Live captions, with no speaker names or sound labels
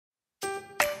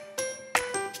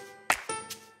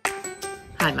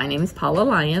Hi, my name is Paula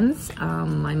Lyons.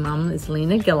 My mom is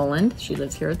Lena Gilliland. She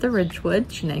lives here at the Ridgewood,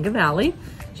 Shenango Valley.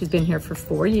 She's been here for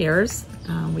 4 years.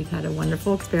 We've had a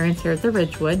wonderful experience here at the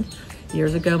Ridgewood.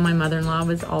 Years ago, my mother-in-law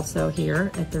was also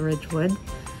here at the Ridgewood.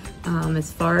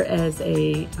 As far as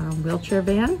a wheelchair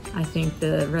van, I think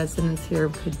the residents here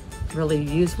could really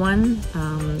use one.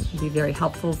 It'd be very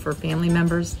helpful for family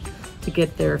members to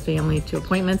get their family to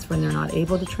appointments when they're not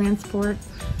able to transport.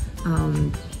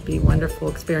 Be a wonderful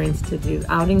experience to do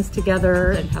outings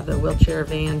together and have the wheelchair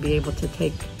van be able to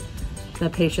take the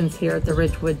patients here at the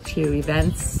Ridgewood to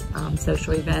events,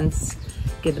 social events,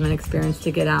 give them an experience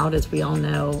to get out. As we all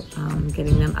know,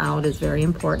 getting them out is very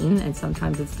important, and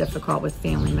sometimes it's difficult with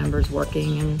family members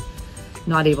working and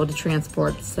not able to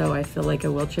transport. So I feel like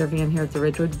a wheelchair van here at the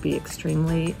Ridgewood would be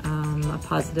extremely a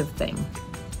positive thing.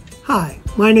 Hi,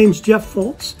 my name's Jeff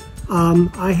Foltz.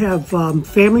 I have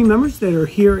family members that are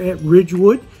here at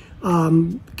Ridgewood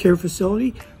Care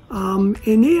Facility, and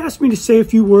they asked me to say a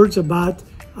few words about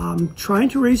trying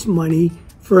to raise money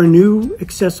for a new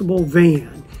accessible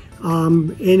van,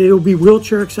 and it'll be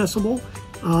wheelchair accessible.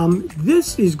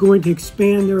 This is going to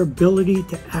expand their ability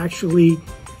to actually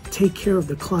take care of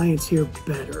the clients here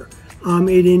better.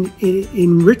 It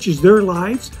enriches their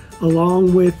lives,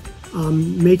 along with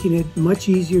making it much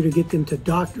easier to get them to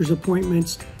doctor's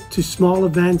appointments, to small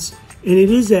events, and it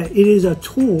is a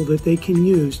tool that they can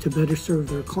use to better serve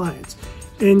their clients.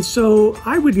 And so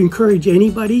I would encourage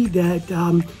anybody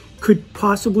that could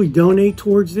possibly donate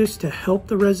towards this to help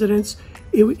the residents.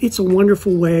 It's a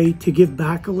wonderful way to give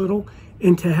back a little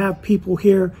and to have people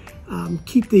here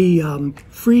keep the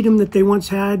freedom that they once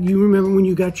had. You remember when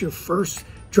you got your first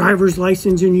driver's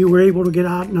license and you were able to get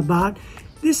out and about?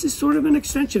 This is sort of an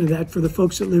extension of that for the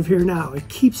folks that live here now. It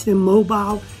keeps them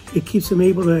mobile. It keeps them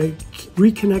able to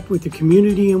reconnect with the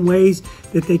community in ways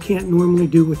that they can't normally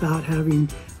do without having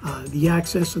the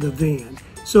access of the van.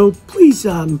 So please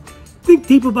think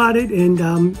deep about it,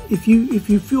 and if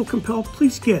you feel compelled,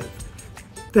 please give.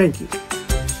 Thank you.